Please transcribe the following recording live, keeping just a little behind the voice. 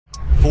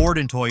Ford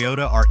and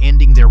Toyota are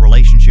ending their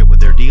relationship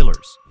with their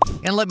dealers.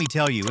 And let me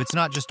tell you, it's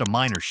not just a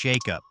minor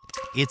shakeup.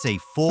 It's a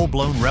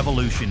full-blown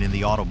revolution in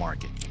the auto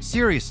market.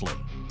 Seriously,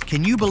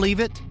 can you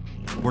believe it?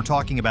 We're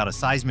talking about a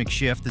seismic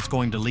shift that's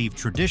going to leave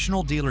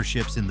traditional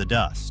dealerships in the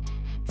dust.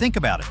 Think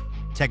about it.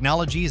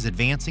 Technology is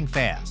advancing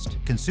fast,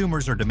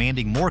 consumers are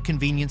demanding more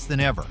convenience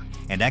than ever,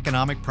 and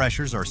economic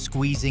pressures are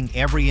squeezing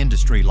every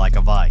industry like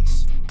a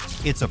vice.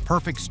 It's a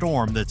perfect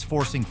storm that's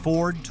forcing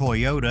Ford,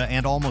 Toyota,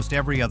 and almost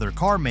every other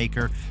car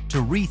maker to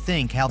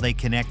rethink how they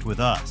connect with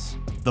us,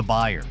 the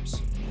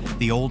buyers.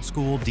 The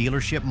old-school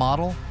dealership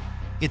model?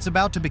 It's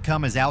about to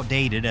become as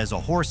outdated as a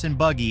horse and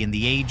buggy in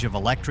the age of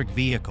electric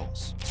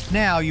vehicles.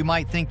 Now, you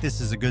might think this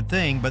is a good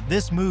thing, but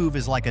this move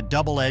is like a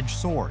double-edged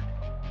sword.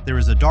 There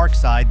is a dark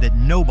side that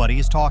nobody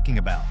is talking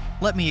about.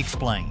 Let me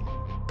explain.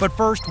 But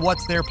first,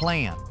 what's their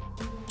plan?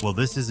 Well,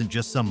 this isn't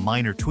just some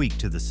minor tweak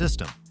to the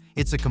system.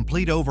 It's a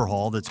complete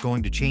overhaul that's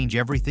going to change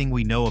everything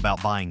we know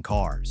about buying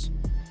cars.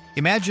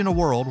 Imagine a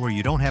world where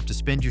you don't have to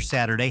spend your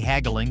Saturday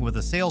haggling with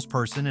a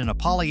salesperson in a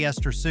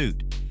polyester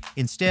suit.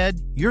 Instead,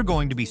 you're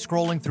going to be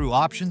scrolling through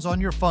options on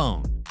your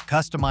phone,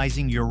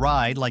 customizing your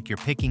ride like you're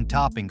picking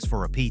toppings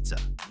for a pizza.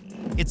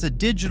 It's a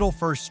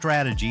digital-first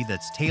strategy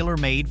that's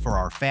tailor-made for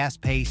our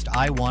fast-paced,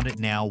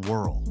 I-want-it-now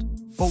world.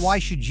 But why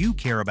should you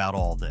care about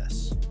all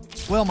this?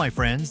 Well, my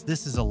friends,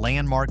 this is a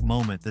landmark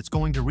moment that's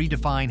going to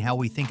redefine how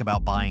we think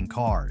about buying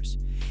cars.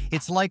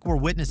 It's like we're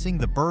witnessing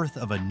the birth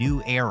of a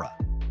new era.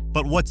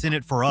 But what's in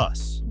it for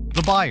us,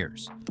 the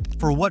buyers?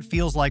 For what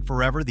feels like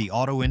forever, the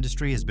auto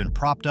industry has been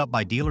propped up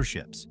by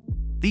dealerships.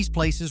 These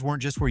places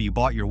weren't just where you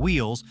bought your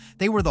wheels,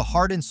 they were the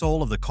heart and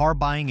soul of the car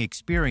buying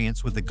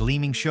experience, with the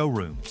gleaming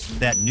showrooms,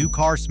 that new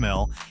car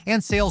smell,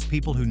 and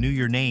salespeople who knew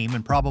your name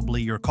and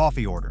probably your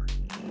coffee order.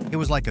 It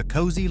was like a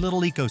cozy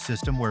little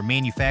ecosystem where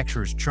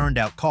manufacturers churned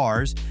out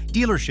cars,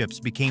 dealerships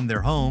became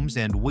their homes,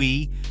 and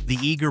we, the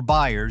eager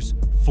buyers,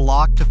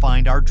 flocked to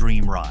find our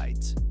dream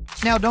rides.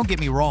 Now, don't get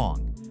me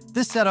wrong,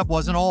 this setup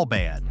wasn't all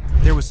bad.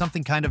 There was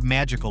something kind of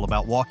magical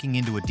about walking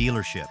into a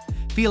dealership,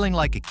 feeling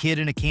like a kid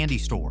in a candy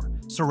store,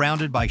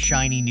 surrounded by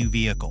shiny new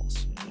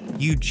vehicles.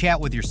 You'd chat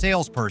with your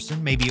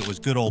salesperson, maybe it was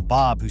good old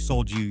Bob who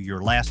sold you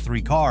your last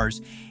 3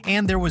 cars,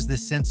 and there was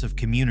this sense of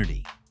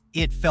community.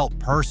 It felt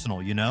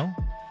personal, you know?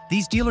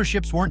 These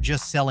dealerships weren't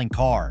just selling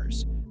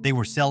cars, they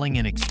were selling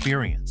an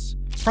experience.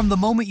 From the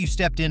moment you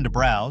stepped in to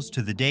browse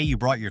to the day you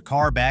brought your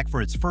car back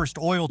for its first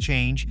oil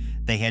change,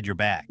 they had your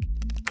back.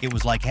 It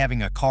was like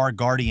having a car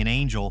guardian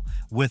angel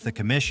with a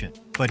commission.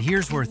 But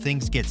here's where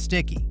things get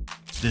sticky.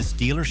 This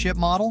dealership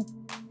model?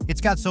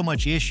 It's got so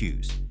much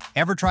issues.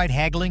 Ever tried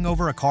haggling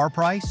over a car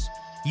price?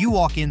 You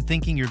walk in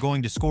thinking you're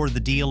going to score the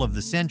deal of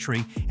the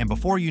century, and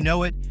before you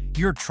know it,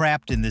 you're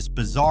trapped in this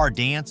bizarre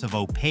dance of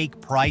opaque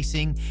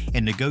pricing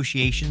and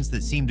negotiations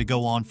that seem to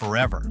go on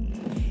forever.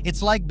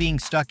 It's like being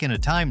stuck in a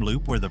time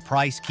loop where the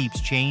price keeps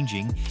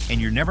changing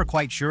and you're never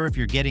quite sure if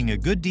you're getting a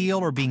good deal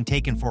or being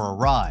taken for a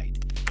ride.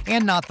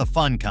 And not the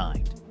fun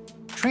kind.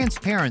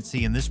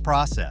 Transparency in this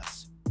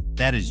process,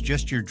 that is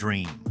just your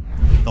dream.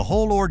 The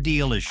whole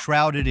ordeal is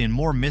shrouded in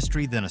more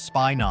mystery than a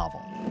spy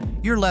novel.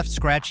 You're left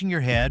scratching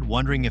your head,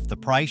 wondering if the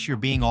price you're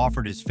being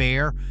offered is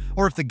fair,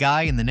 or if the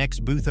guy in the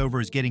next booth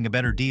over is getting a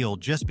better deal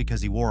just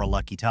because he wore a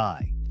lucky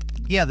tie.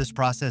 Yeah, this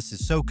process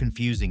is so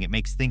confusing it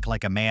makes think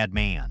like a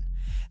madman.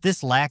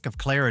 This lack of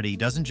clarity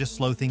doesn't just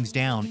slow things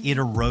down, it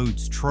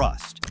erodes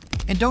trust.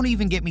 And don't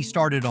even get me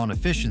started on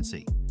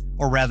efficiency,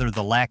 or rather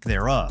the lack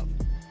thereof.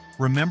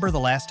 Remember the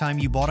last time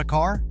you bought a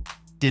car?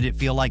 Did it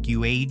feel like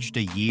you aged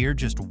a year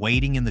just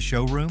waiting in the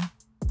showroom?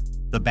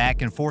 The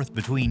back and forth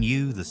between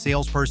you, the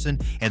salesperson,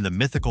 and the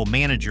mythical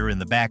manager in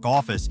the back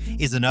office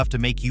is enough to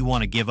make you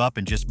want to give up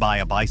and just buy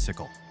a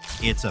bicycle.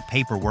 It's a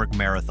paperwork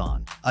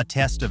marathon, a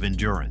test of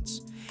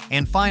endurance.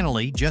 And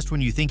finally, just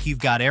when you think you've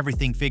got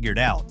everything figured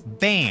out,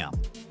 bam!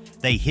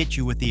 They hit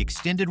you with the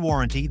extended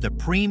warranty, the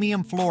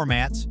premium floor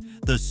mats,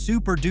 the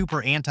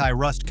super-duper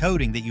anti-rust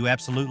coating that you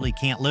absolutely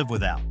can't live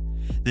without.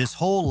 This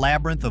whole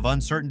labyrinth of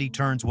uncertainty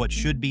turns what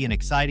should be an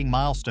exciting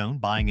milestone,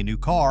 buying a new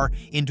car,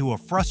 into a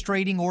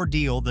frustrating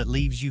ordeal that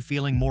leaves you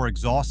feeling more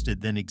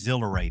exhausted than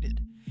exhilarated.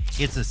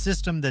 It's a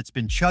system that's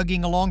been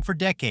chugging along for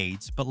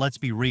decades, but let's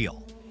be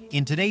real.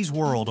 In today's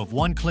world of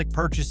one-click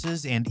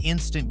purchases and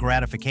instant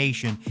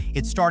gratification,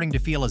 it's starting to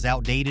feel as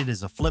outdated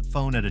as a flip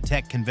phone at a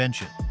tech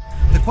convention.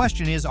 The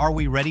question is, are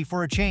we ready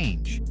for a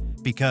change?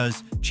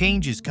 Because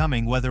change is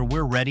coming whether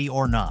we're ready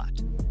or not.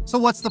 So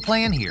what's the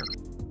plan here?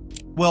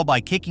 Well,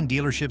 by kicking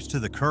dealerships to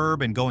the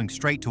curb and going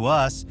straight to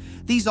us,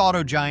 these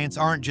auto giants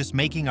aren't just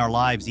making our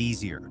lives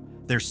easier.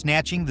 They're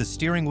snatching the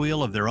steering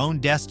wheel of their own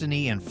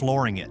destiny and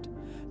flooring it.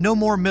 No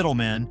more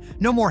middlemen,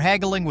 no more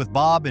haggling with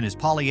Bob in his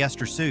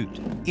polyester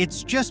suit.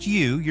 It's just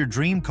you, your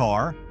dream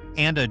car,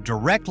 and a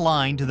direct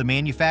line to the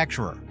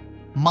manufacturer.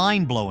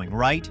 Mind-blowing,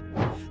 right?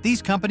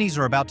 These companies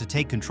are about to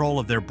take control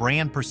of their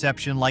brand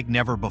perception like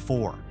never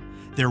before.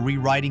 They're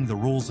rewriting the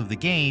rules of the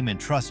game, and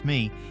trust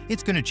me,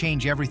 it's going to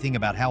change everything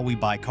about how we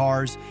buy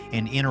cars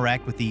and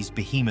interact with these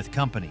behemoth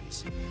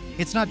companies.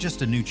 It's not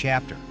just a new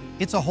chapter,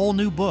 it's a whole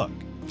new book.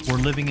 We're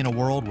living in a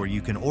world where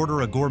you can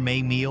order a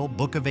gourmet meal,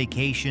 book a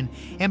vacation,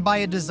 and buy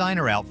a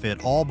designer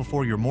outfit all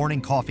before your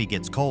morning coffee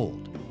gets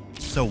cold.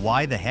 So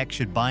why the heck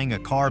should buying a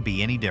car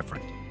be any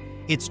different?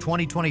 It's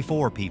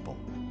 2024, people.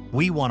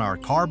 We want our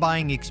car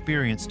buying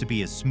experience to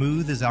be as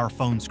smooth as our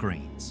phone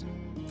screens.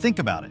 Think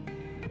about it.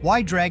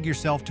 Why drag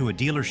yourself to a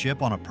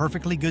dealership on a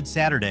perfectly good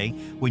Saturday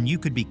when you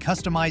could be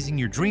customizing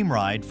your dream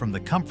ride from the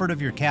comfort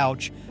of your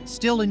couch,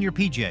 still in your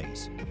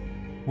PJs?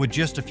 With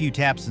just a few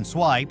taps and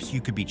swipes, you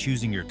could be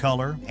choosing your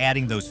color,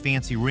 adding those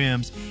fancy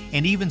rims,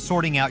 and even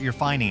sorting out your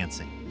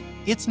financing.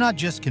 It's not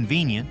just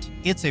convenient,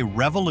 it's a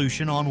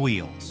revolution on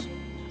wheels.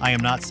 I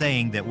am not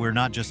saying that we're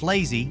not just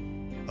lazy.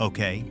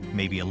 Okay,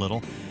 maybe a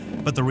little.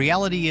 But the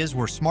reality is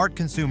we're smart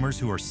consumers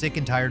who are sick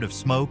and tired of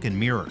smoke and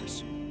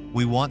mirrors.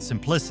 We want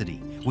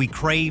simplicity. We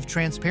crave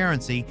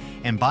transparency,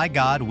 and by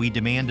God, we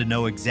demand to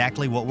know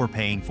exactly what we're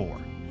paying for.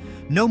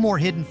 No more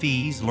hidden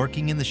fees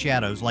lurking in the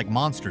shadows like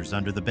monsters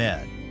under the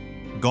bed.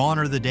 Gone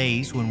are the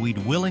days when we'd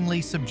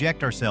willingly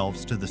subject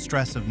ourselves to the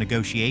stress of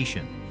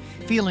negotiation,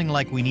 feeling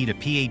like we need a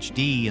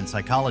PhD in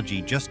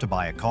psychology just to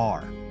buy a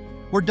car.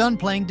 We're done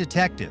playing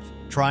detective,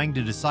 trying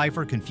to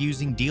decipher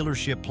confusing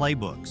dealership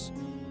playbooks.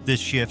 This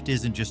shift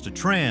isn't just a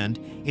trend,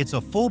 it's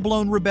a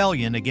full-blown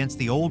rebellion against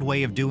the old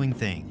way of doing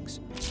things.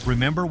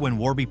 Remember when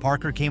Warby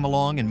Parker came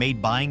along and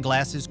made buying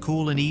glasses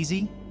cool and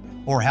easy?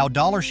 Or how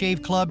Dollar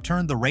Shave Club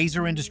turned the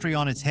razor industry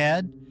on its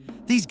head?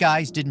 These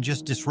guys didn't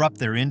just disrupt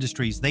their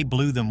industries, they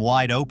blew them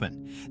wide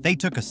open. They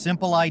took a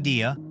simple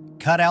idea,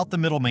 cut out the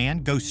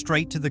middleman, go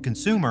straight to the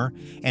consumer,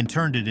 and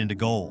turned it into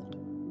gold.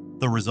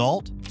 The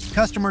result?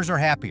 Customers are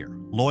happier,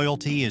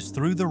 loyalty is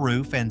through the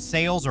roof, and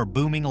sales are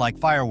booming like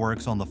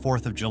fireworks on the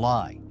 4th of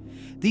July.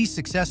 These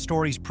success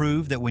stories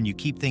prove that when you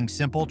keep things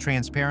simple,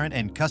 transparent,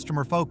 and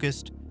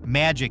customer-focused,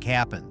 magic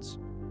happens.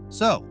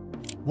 So,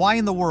 why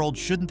in the world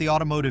shouldn't the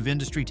automotive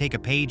industry take a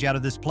page out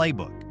of this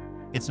playbook?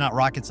 It's not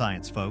rocket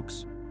science,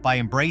 folks. By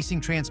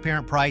embracing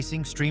transparent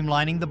pricing,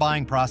 streamlining the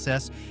buying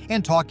process,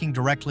 and talking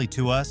directly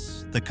to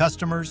us, the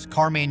customers,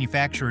 car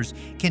manufacturers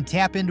can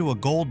tap into a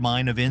gold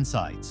mine of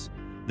insights.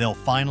 They'll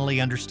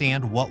finally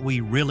understand what we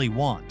really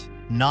want,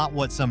 not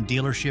what some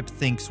dealership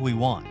thinks we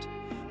want.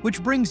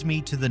 Which brings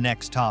me to the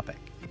next topic.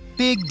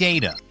 Big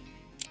data.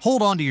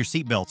 Hold on to your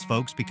seatbelts,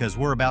 folks, because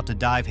we're about to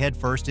dive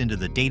headfirst into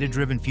the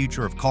data-driven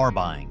future of car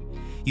buying.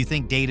 You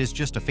think data is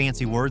just a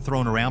fancy word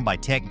thrown around by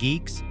tech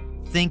geeks?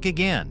 Think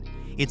again.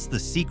 It's the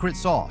secret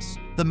sauce,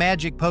 the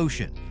magic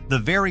potion, the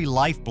very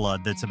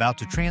lifeblood that's about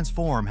to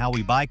transform how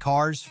we buy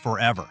cars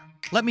forever.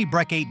 Let me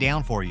break it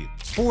down for you.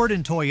 Ford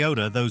and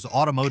Toyota, those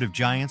automotive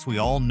giants we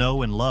all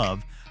know and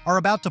love, are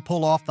about to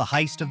pull off the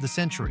heist of the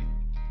century.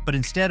 But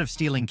instead of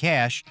stealing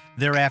cash,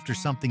 they're after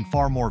something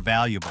far more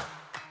valuable.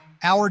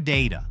 Our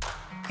data.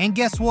 And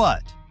guess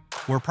what?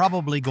 We're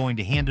probably going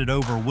to hand it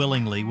over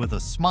willingly with a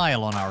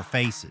smile on our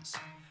faces.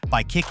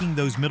 By kicking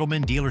those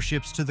middlemen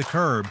dealerships to the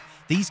curb,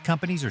 these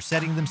companies are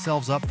setting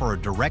themselves up for a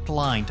direct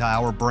line to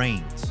our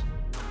brains.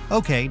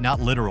 Okay, not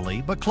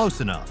literally, but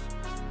close enough.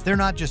 They're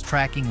not just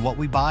tracking what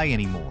we buy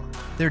anymore.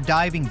 They're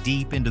diving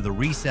deep into the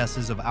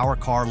recesses of our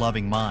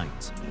car-loving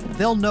minds.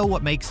 They'll know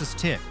what makes us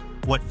tick,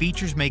 what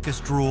features make us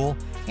drool,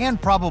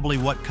 and probably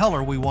what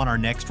color we want our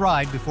next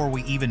ride before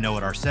we even know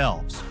it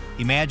ourselves.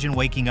 Imagine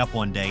waking up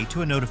one day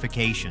to a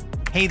notification.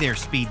 Hey there,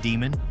 speed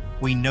demon.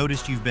 We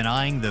noticed you've been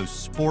eyeing those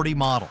sporty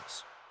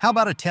models. How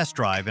about a test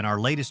drive in our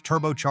latest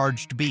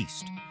turbocharged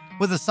beast,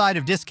 with a side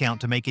of discount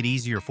to make it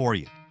easier for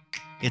you?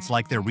 It's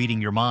like they're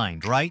reading your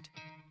mind, right?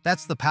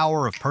 That's the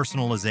power of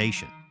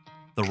personalization.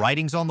 The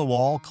writing's on the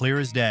wall, clear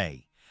as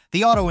day.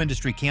 The auto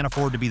industry can't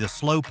afford to be the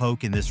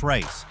slowpoke in this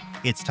race.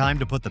 It's time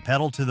to put the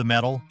pedal to the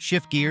metal,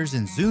 shift gears,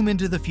 and zoom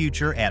into the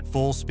future at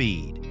full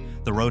speed.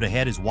 The road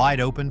ahead is wide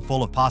open,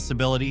 full of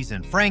possibilities,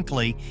 and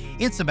frankly,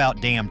 it's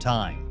about damn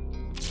time.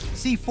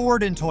 See,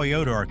 Ford and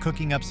Toyota are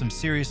cooking up some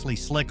seriously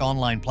slick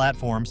online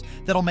platforms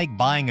that'll make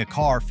buying a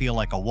car feel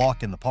like a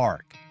walk in the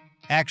park.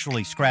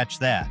 Actually, scratch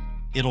that.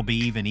 It'll be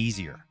even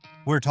easier.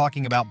 We're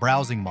talking about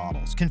browsing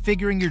models,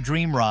 configuring your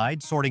dream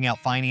ride, sorting out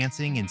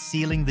financing, and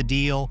sealing the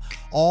deal,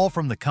 all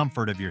from the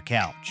comfort of your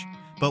couch.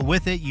 But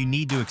with it, you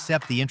need to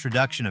accept the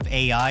introduction of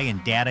AI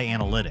and data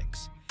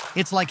analytics.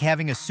 It's like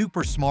having a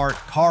super smart,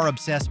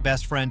 car-obsessed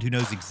best friend who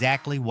knows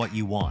exactly what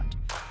you want.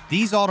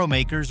 These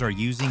automakers are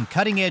using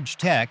cutting-edge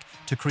tech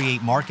to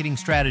create marketing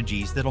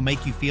strategies that'll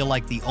make you feel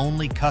like the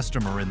only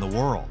customer in the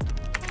world.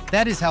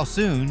 That is how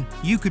soon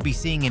you could be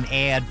seeing an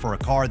ad for a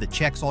car that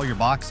checks all your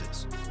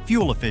boxes.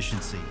 Fuel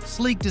efficiency,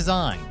 sleek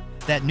design,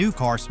 that new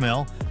car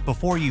smell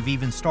before you've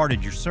even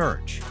started your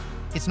search.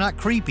 It's not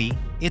creepy,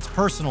 it's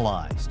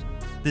personalized.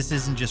 This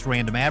isn't just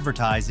random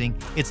advertising,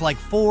 it's like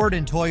Ford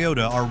and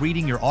Toyota are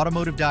reading your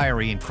automotive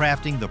diary and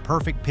crafting the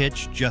perfect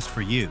pitch just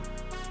for you.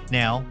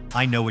 Now,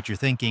 I know what you're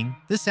thinking,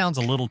 this sounds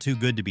a little too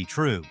good to be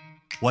true.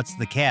 What's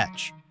the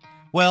catch?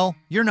 Well,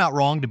 you're not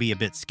wrong to be a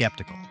bit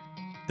skeptical.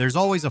 There's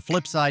always a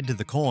flip side to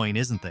the coin,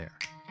 isn't there?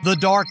 The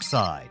dark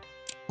side.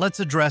 Let's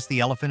address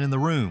the elephant in the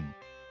room.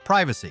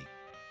 Privacy.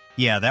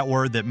 Yeah, that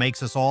word that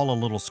makes us all a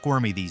little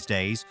squirmy these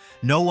days.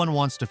 No one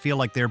wants to feel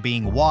like they're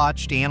being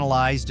watched,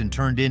 analyzed, and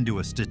turned into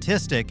a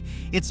statistic.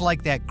 It's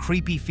like that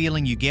creepy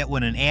feeling you get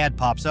when an ad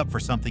pops up for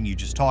something you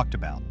just talked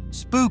about.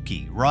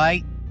 Spooky,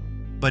 right?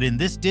 But in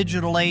this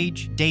digital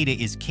age, data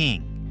is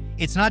king.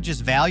 It's not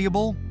just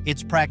valuable,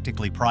 it's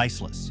practically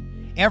priceless.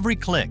 Every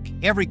click,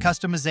 every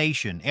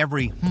customization,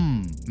 every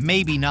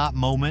maybe not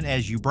moment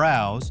as you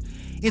browse,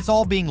 it's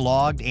all being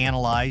logged,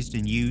 analyzed,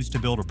 and used to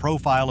build a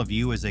profile of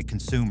you as a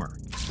consumer.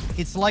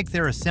 It's like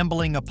they're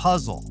assembling a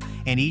puzzle,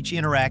 and each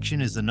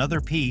interaction is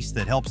another piece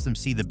that helps them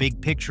see the big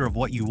picture of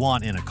what you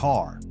want in a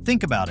car.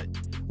 Think about it.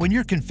 When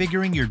you're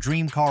configuring your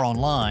dream car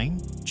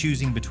online,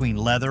 choosing between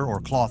leather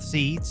or cloth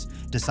seats,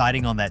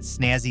 deciding on that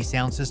snazzy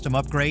sound system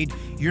upgrade,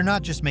 you're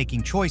not just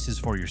making choices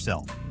for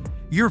yourself.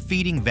 You're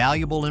feeding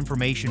valuable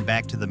information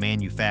back to the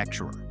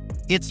manufacturer.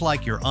 It's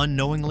like you're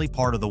unknowingly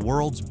part of the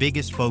world's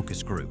biggest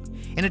focus group.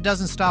 And it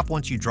doesn't stop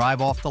once you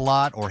drive off the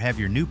lot or have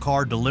your new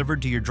car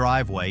delivered to your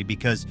driveway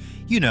because,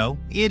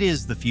 it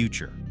is the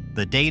future.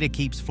 The data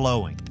keeps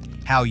flowing.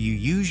 How you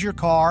use your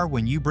car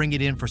when you bring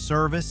it in for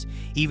service,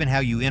 even how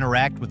you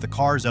interact with the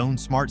car's own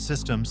smart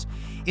systems,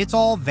 it's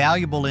all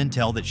valuable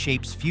intel that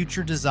shapes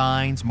future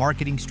designs,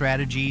 marketing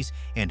strategies,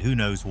 and who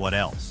knows what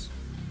else.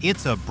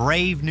 It's a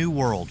brave new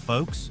world,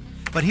 folks.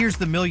 But here's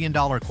the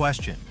million-dollar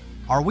question.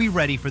 Are we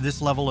ready for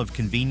this level of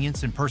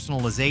convenience and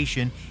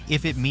personalization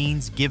if it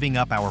means giving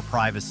up our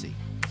privacy?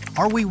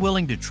 Are we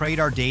willing to trade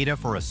our data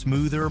for a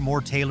smoother,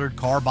 more tailored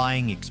car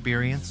buying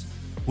experience?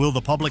 Will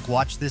the public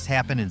watch this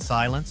happen in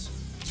silence?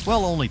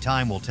 Well, only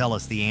time will tell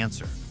us the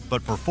answer.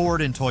 But for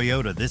Ford and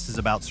Toyota, this is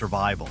about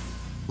survival.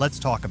 Let's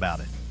talk about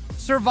it.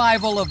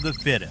 Survival of the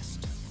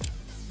fittest.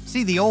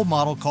 See, the old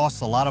model costs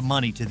a lot of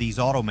money to these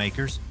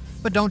automakers,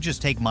 but don't just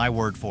take my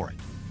word for it.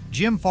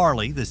 Jim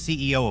Farley, the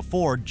CEO of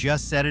Ford,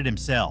 just said it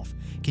himself.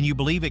 Can you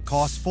believe it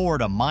costs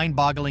Ford a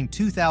mind-boggling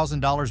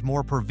 $2,000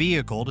 more per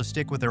vehicle to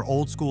stick with their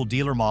old-school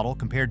dealer model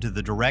compared to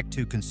the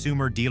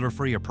direct-to-consumer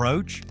dealer-free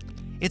approach?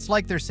 It's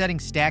like they're setting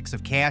stacks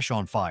of cash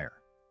on fire.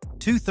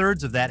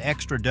 2/3 of that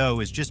extra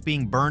dough is just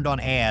being burned on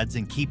ads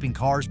and keeping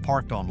cars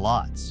parked on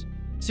lots.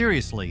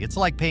 Seriously, it's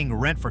like paying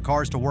rent for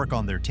cars to work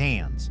on their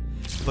tans.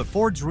 But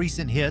Ford's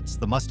recent hits,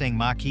 the Mustang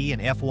Mach-E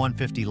and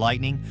F-150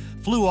 Lightning,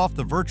 flew off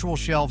the virtual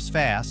shelves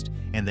fast,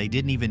 and they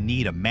didn't even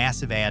need a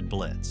massive ad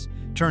blitz.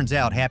 Turns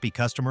out happy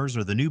customers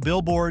are the new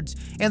billboards,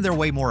 and they're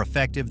way more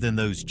effective than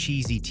those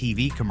cheesy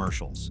TV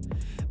commercials.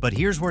 But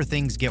here's where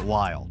things get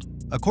wild.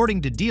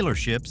 According to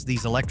dealerships,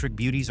 these electric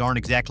beauties aren't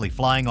exactly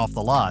flying off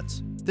the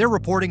lots. They're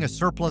reporting a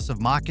surplus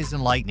of Mach-Es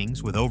and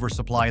Lightnings with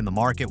oversupply in the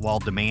market while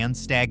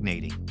demand's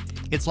stagnating.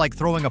 It's like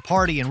throwing a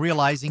party and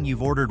realizing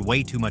you've ordered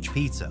way too much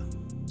pizza.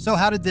 So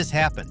how did this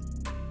happen?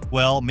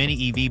 Well, many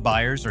EV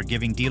buyers are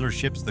giving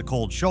dealerships the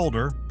cold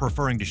shoulder,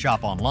 preferring to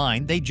shop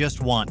online. They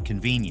just want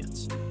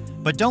convenience.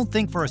 But don't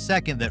think for a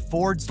second that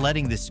Ford's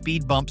letting the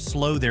speed bump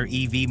slow their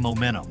EV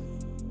momentum.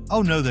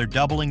 Oh no, they're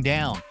doubling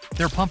down.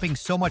 They're pumping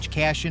so much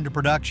cash into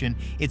production,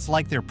 it's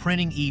like they're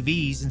printing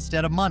EVs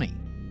instead of money.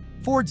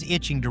 Ford's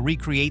itching to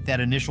recreate that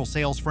initial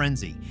sales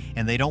frenzy,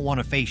 and they don't want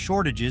to face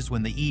shortages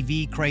when the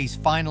EV craze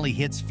finally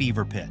hits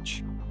fever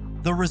pitch.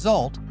 The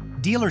result?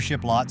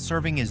 Dealership lots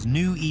serving as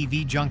new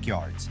EV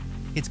junkyards.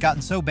 It's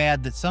gotten so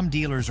bad that some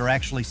dealers are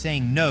actually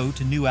saying no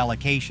to new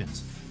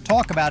allocations.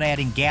 Talk about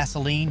adding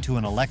gasoline to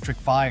an electric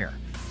fire.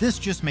 This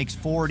just makes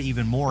Ford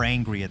even more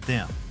angry at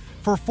them.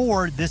 For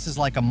Ford, this is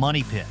like a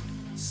money pit,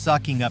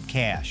 sucking up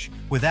cash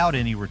without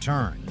any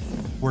return.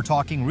 We're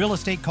talking real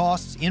estate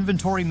costs,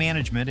 inventory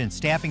management, and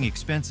staffing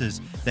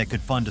expenses that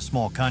could fund a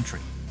small country.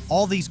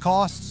 All these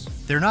costs,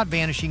 they're not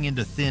vanishing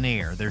into thin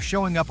air. They're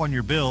showing up on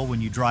your bill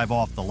when you drive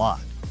off the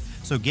lot.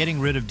 So getting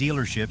rid of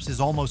dealerships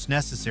is almost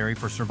necessary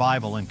for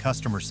survival and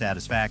customer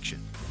satisfaction.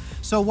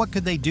 So what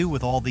could they do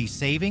with all these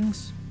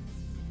savings?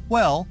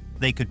 Well,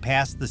 they could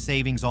pass the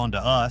savings on to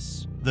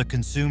us, the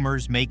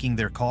consumers, making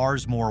their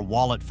cars more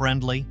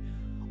wallet-friendly,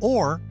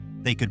 or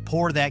they could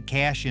pour that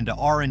cash into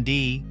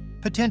R&D,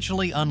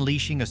 potentially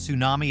unleashing a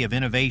tsunami of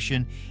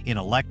innovation in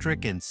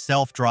electric and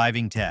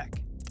self-driving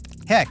tech.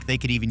 Heck, they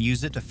could even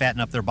use it to fatten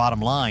up their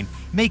bottom line,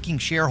 making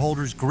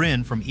shareholders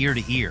grin from ear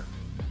to ear.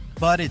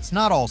 But it's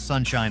not all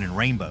sunshine and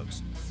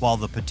rainbows. While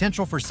the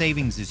potential for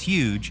savings is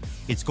huge,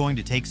 it's going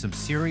to take some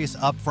serious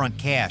upfront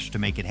cash to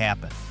make it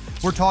happen.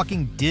 We're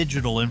talking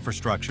digital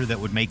infrastructure that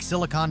would make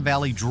Silicon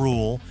Valley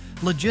drool,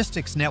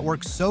 logistics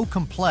networks so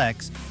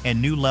complex,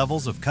 and new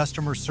levels of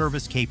customer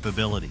service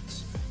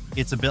capabilities.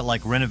 It's a bit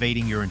like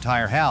renovating your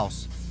entire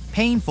house.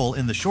 Painful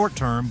in the short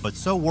term, but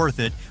so worth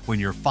it when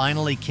you're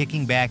finally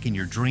kicking back in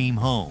your dream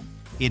home.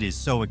 It is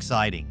so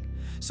exciting.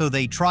 So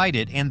they tried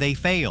it and they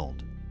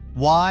failed.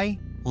 Why?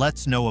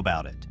 Let's know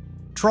about it.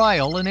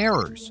 Trial and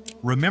errors.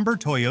 Remember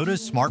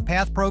Toyota's Smart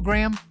Path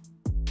program?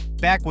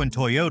 Back when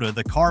Toyota,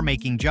 the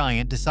car-making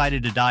giant,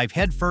 decided to dive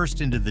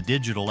headfirst into the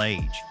digital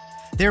age.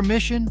 Their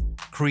mission?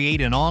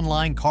 Create an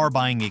online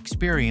car-buying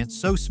experience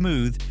so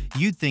smooth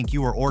you'd think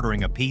you were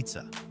ordering a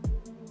pizza.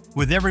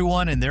 With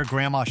everyone and their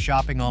grandma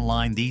shopping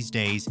online these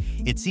days,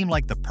 it seemed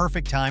like the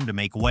perfect time to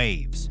make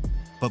waves.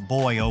 But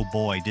boy, oh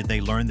boy, did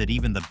they learn that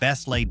even the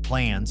best laid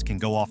plans can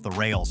go off the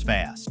rails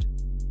fast.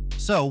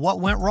 So what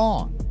went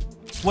wrong?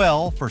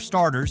 Well, for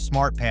starters,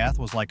 SmartPath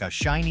was like a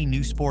shiny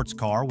new sports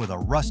car with a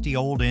rusty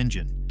old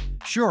engine.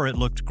 Sure, it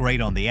looked great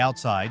on the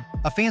outside,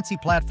 a fancy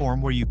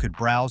platform where you could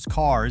browse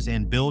cars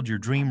and build your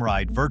dream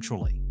ride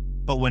virtually.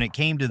 But when it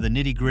came to the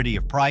nitty-gritty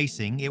of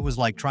pricing, it was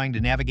like trying to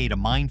navigate a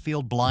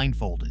minefield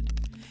blindfolded.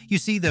 You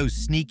see, those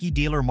sneaky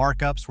dealer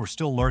markups were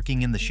still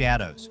lurking in the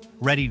shadows,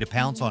 ready to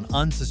pounce on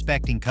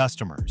unsuspecting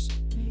customers.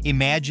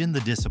 Imagine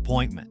the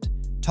disappointment.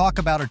 Talk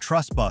about a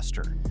trust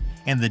buster.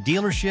 And the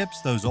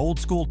dealerships, those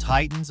old-school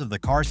titans of the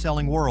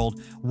car-selling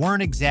world,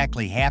 weren't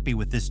exactly happy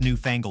with this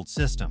newfangled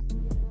system.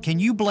 Can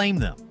you blame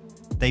them?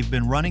 They've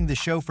been running the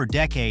show for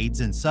decades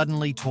and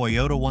suddenly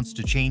Toyota wants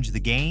to change the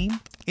game?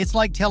 It's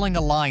like telling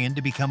a lion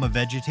to become a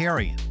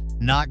vegetarian.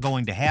 Not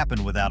going to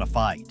happen without a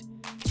fight.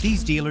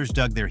 These dealers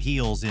dug their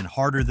heels in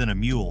harder than a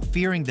mule,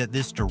 fearing that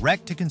this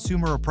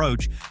direct-to-consumer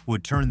approach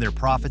would turn their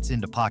profits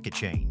into pocket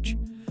change.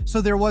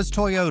 So there was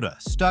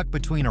Toyota, stuck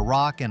between a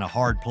rock and a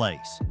hard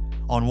place.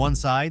 On one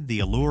side,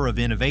 the allure of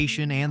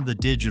innovation and the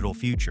digital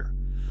future.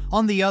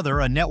 On the other,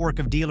 a network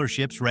of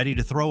dealerships ready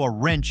to throw a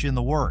wrench in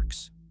the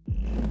works.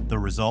 The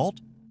result?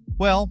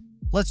 Well,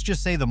 let's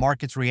just say the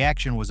market's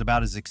reaction was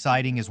about as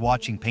exciting as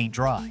watching paint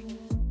dry.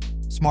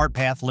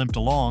 SmartPath limped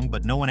along,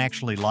 but no one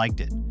actually liked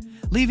it,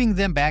 leaving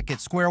them back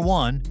at square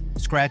one,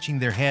 scratching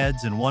their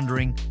heads and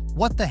wondering,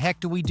 what the heck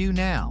do we do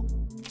now?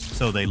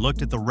 So they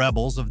looked at the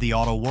rebels of the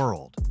auto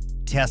world,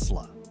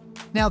 Tesla.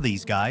 Now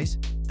these guys,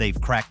 they've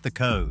cracked the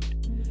code.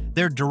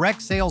 Their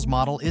direct sales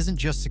model isn't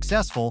just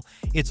successful,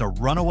 it's a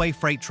runaway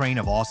freight train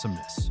of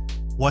awesomeness.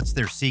 What's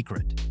their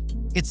secret?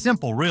 It's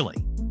simple,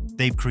 really.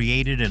 They've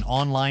created an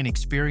online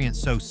experience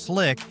so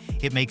slick,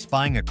 it makes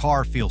buying a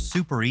car feel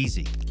super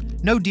easy.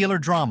 No dealer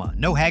drama,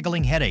 no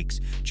haggling headaches,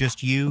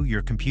 just you,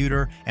 your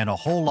computer, and a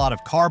whole lot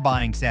of car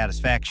buying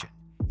satisfaction.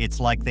 It's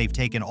like they've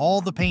taken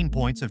all the pain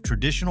points of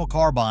traditional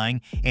car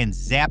buying and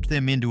zapped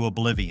them into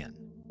oblivion.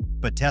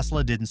 But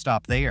Tesla didn't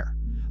stop there.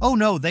 Oh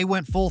no, they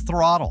went full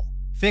throttle.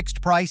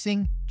 Fixed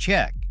pricing?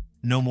 Check.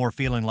 No more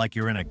feeling like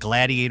you're in a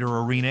gladiator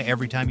arena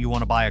every time you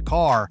want to buy a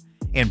car.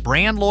 And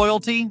brand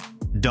loyalty?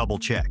 Double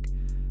check.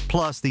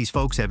 Plus, these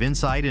folks have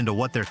insight into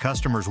what their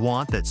customers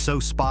want that's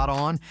so spot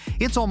on,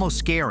 it's almost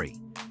scary.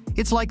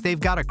 It's like they've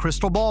got a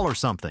crystal ball or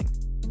something.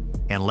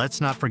 And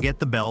let's not forget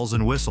the bells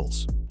and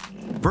whistles.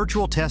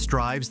 Virtual test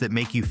drives that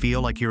make you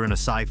feel like you're in a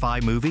sci-fi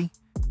movie?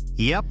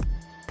 Yep.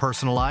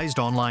 Personalized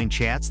online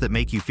chats that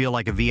make you feel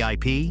like a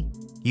VIP?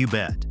 You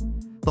bet.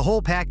 The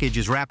whole package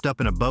is wrapped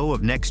up in a bow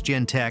of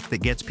next-gen tech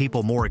that gets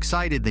people more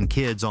excited than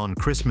kids on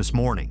Christmas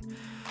morning.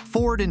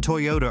 Ford and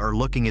Toyota are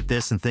looking at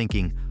this and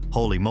thinking,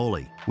 holy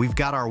moly, we've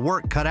got our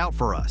work cut out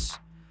for us.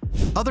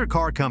 Other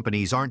car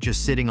companies aren't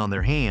just sitting on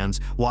their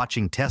hands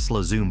watching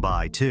Tesla zoom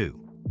by too.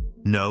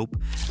 Nope,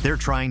 they're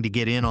trying to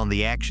get in on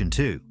the action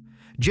too.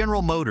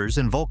 General Motors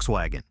and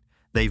Volkswagen.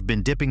 They've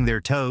been dipping their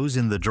toes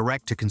in the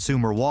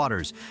direct-to-consumer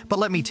waters, but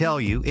let me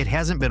tell you, it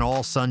hasn't been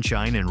all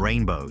sunshine and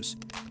rainbows.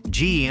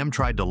 GM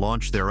tried to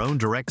launch their own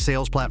direct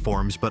sales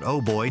platforms, but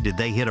oh boy, did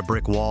they hit a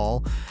brick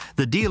wall.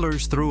 The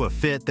dealers threw a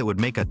fit that would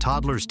make a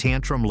toddler's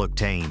tantrum look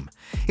tame.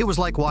 It was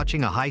like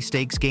watching a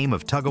high-stakes game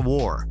of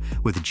tug-of-war,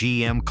 with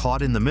GM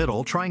caught in the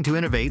middle trying to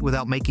innovate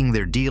without making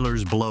their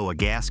dealers blow a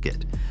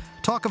gasket.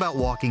 Talk about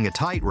walking a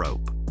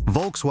tightrope.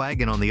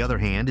 Volkswagen, on the other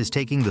hand, is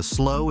taking the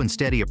slow and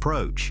steady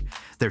approach.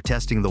 They're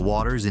testing the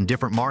waters in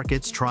different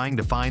markets, trying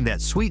to find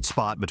that sweet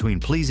spot between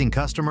pleasing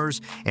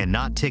customers and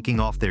not ticking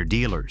off their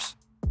dealers.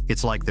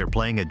 It's like they're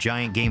playing a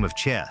giant game of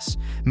chess,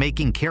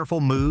 making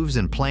careful moves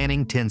and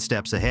planning 10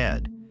 steps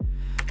ahead.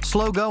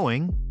 Slow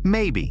going?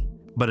 Maybe.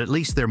 But at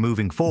least they're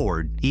moving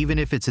forward, even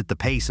if it's at the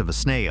pace of a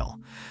snail.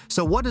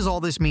 So what does all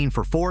this mean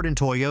for Ford and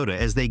Toyota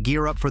as they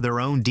gear up for their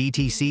own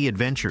DTC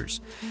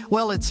adventures?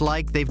 Well, it's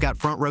like they've got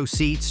front row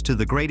seats to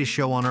the greatest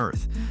show on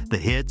earth. The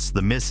hits,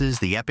 the misses,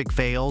 the epic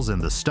fails,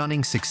 and the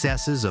stunning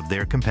successes of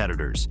their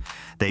competitors.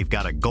 They've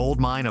got a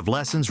goldmine of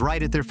lessons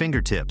right at their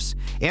fingertips.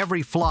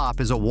 Every flop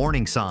is a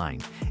warning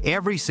sign.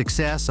 Every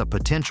success a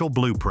potential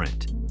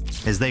blueprint.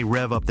 As they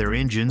rev up their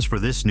engines for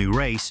this new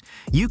race,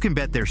 you can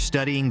bet they're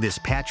studying this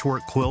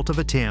patchwork quilt of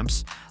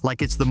attempts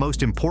like it's the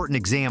most important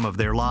exam of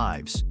their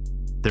lives.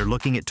 They're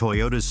looking at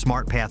Toyota's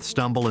SmartPath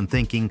stumble and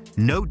thinking,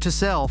 note to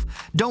self,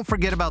 don't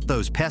forget about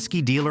those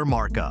pesky dealer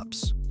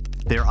markups.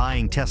 They're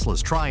eyeing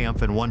Tesla's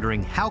triumph and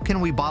wondering, how can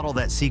we bottle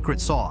that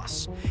secret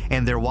sauce?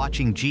 And they're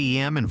watching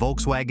GM and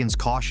Volkswagen's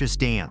cautious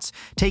dance,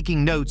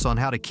 taking notes on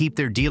how to keep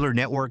their dealer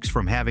networks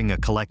from having a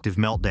collective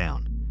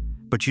meltdown.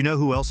 But you know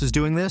who else is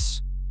doing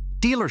this?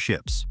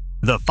 Dealerships.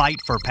 The fight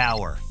for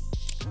power.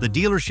 The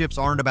dealerships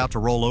aren't about to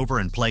roll over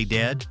and play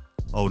dead.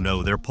 Oh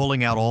no, they're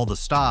pulling out all the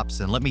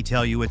stops, and let me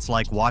tell you, it's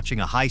like watching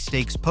a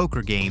high-stakes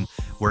poker game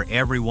where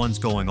everyone's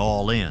going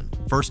all in.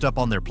 First up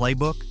on their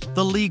playbook,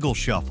 the legal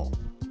shuffle.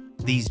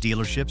 These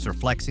dealerships are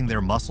flexing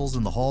their muscles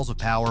in the halls of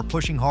power,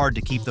 pushing hard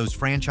to keep those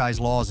franchise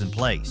laws in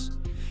place.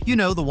 You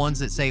know, the ones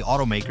that say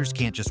automakers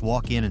can't just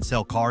walk in and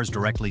sell cars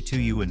directly to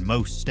you in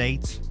most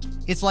states.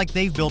 It's like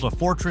they've built a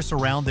fortress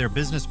around their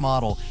business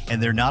model,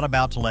 and they're not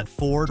about to let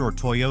Ford or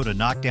Toyota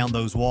knock down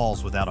those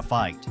walls without a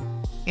fight.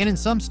 And in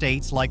some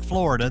states, like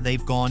Florida,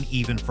 they've gone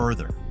even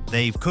further.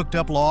 They've cooked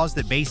up laws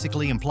that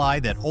basically imply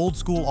that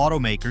old-school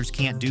automakers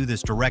can't do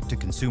this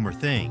direct-to-consumer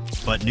thing.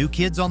 But new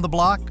kids on the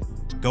block?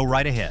 Go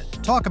right ahead.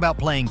 Talk about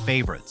playing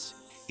favorites.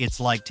 It's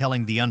like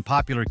telling the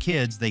unpopular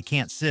kids they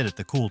can't sit at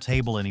the cool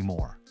table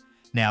anymore.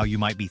 Now, you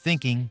might be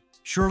thinking,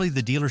 surely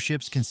the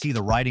dealerships can see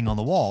the writing on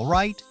the wall,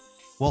 right?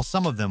 Well,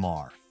 some of them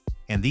are.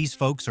 And these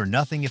folks are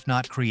nothing if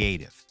not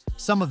creative.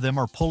 Some of them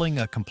are pulling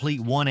a complete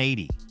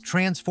 180,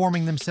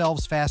 transforming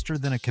themselves faster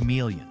than a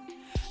chameleon.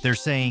 They're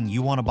saying,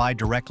 you want to buy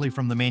directly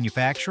from the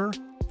manufacturer?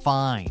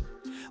 Fine.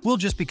 We'll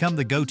just become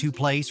the go-to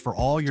place for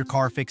all your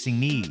car fixing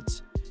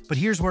needs. But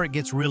here's where it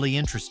gets really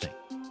interesting.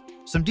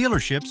 Some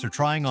dealerships are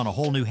trying on a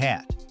whole new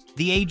hat,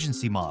 the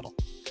agency model.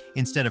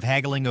 Instead of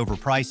haggling over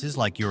prices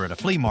like you're at a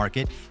flea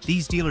market,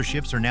 these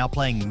dealerships are now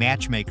playing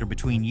matchmaker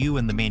between you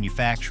and the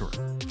manufacturer.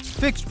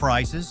 Fixed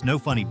prices, no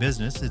funny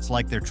business. It's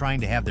like they're trying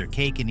to have their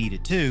cake and eat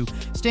it too,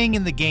 staying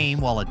in the game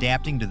while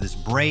adapting to this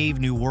brave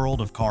new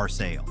world of car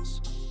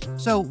sales.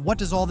 So what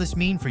does all this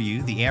mean for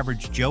you, the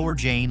average Joe or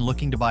Jane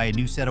looking to buy a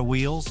new set of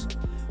wheels?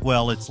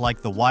 Well, it's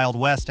like the Wild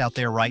West out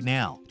there right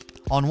now.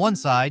 On one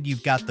side,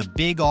 you've got the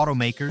big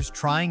automakers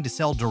trying to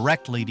sell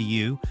directly to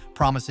you,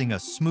 promising a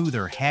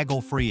smoother,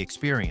 haggle-free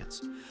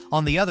experience.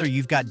 On the other,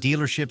 you've got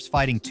dealerships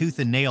fighting tooth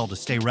and nail to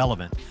stay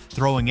relevant,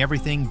 throwing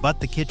everything but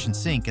the kitchen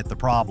sink at the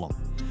problem.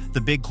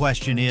 The big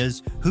question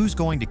is, who's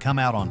going to come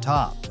out on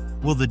top?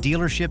 Will the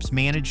dealerships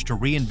manage to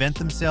reinvent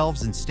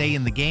themselves and stay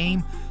in the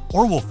game?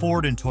 Or will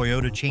Ford and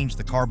Toyota change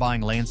the car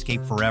buying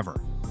landscape forever?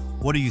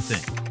 What do you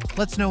think?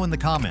 Let's know in the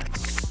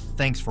comments.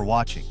 Thanks for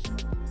watching.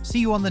 See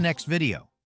you on the next video.